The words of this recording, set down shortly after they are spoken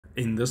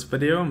In this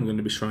video, I'm going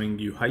to be showing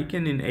you how you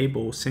can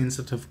enable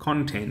sensitive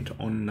content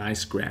on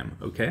Nicegram,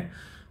 okay?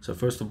 So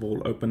first of all,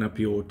 open up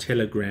your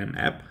Telegram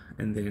app,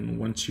 and then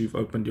once you've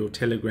opened your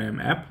Telegram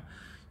app,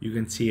 you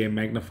can see a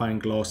magnifying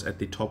glass at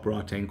the top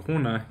right hand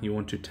corner. You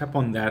want to tap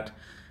on that,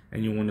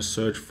 and you want to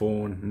search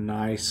for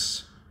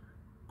Nicegram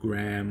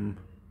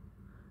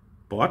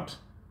bot,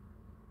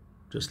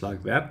 just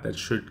like that. That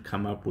should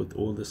come up with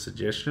all the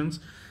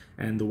suggestions.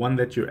 And the one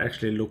that you're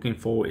actually looking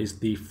for is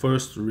the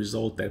first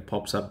result that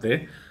pops up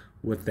there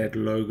with that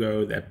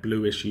logo, that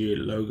bluish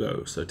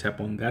logo. So tap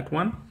on that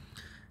one,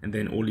 and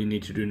then all you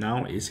need to do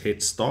now is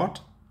hit start.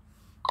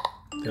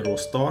 That will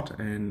start,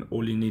 and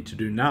all you need to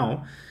do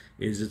now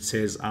is it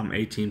says I'm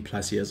 18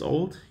 plus years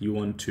old. You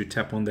want to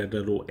tap on that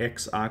little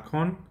X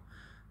icon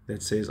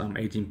that says I'm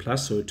 18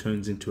 plus, so it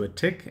turns into a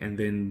tick, and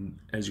then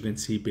as you can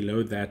see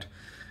below that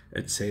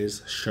it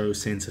says show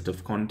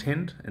sensitive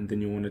content, and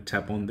then you want to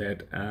tap on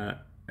that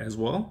as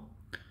well.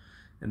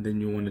 And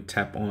then you want to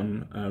tap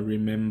on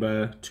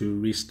remember to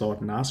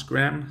restart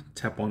Nicegram.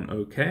 Tap on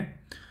OK.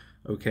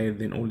 Okay,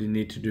 then all you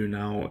need to do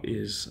now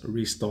is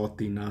restart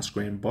the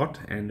Nicegram bot,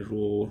 and it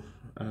will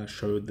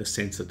show the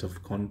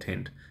sensitive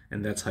content.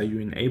 And that's how you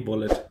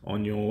enable it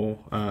on your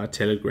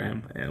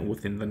Telegram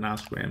within the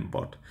Nicegram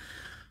bot.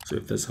 So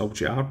if this helped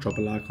you out, drop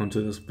a like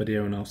onto this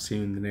video, and I'll see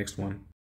you in the next one.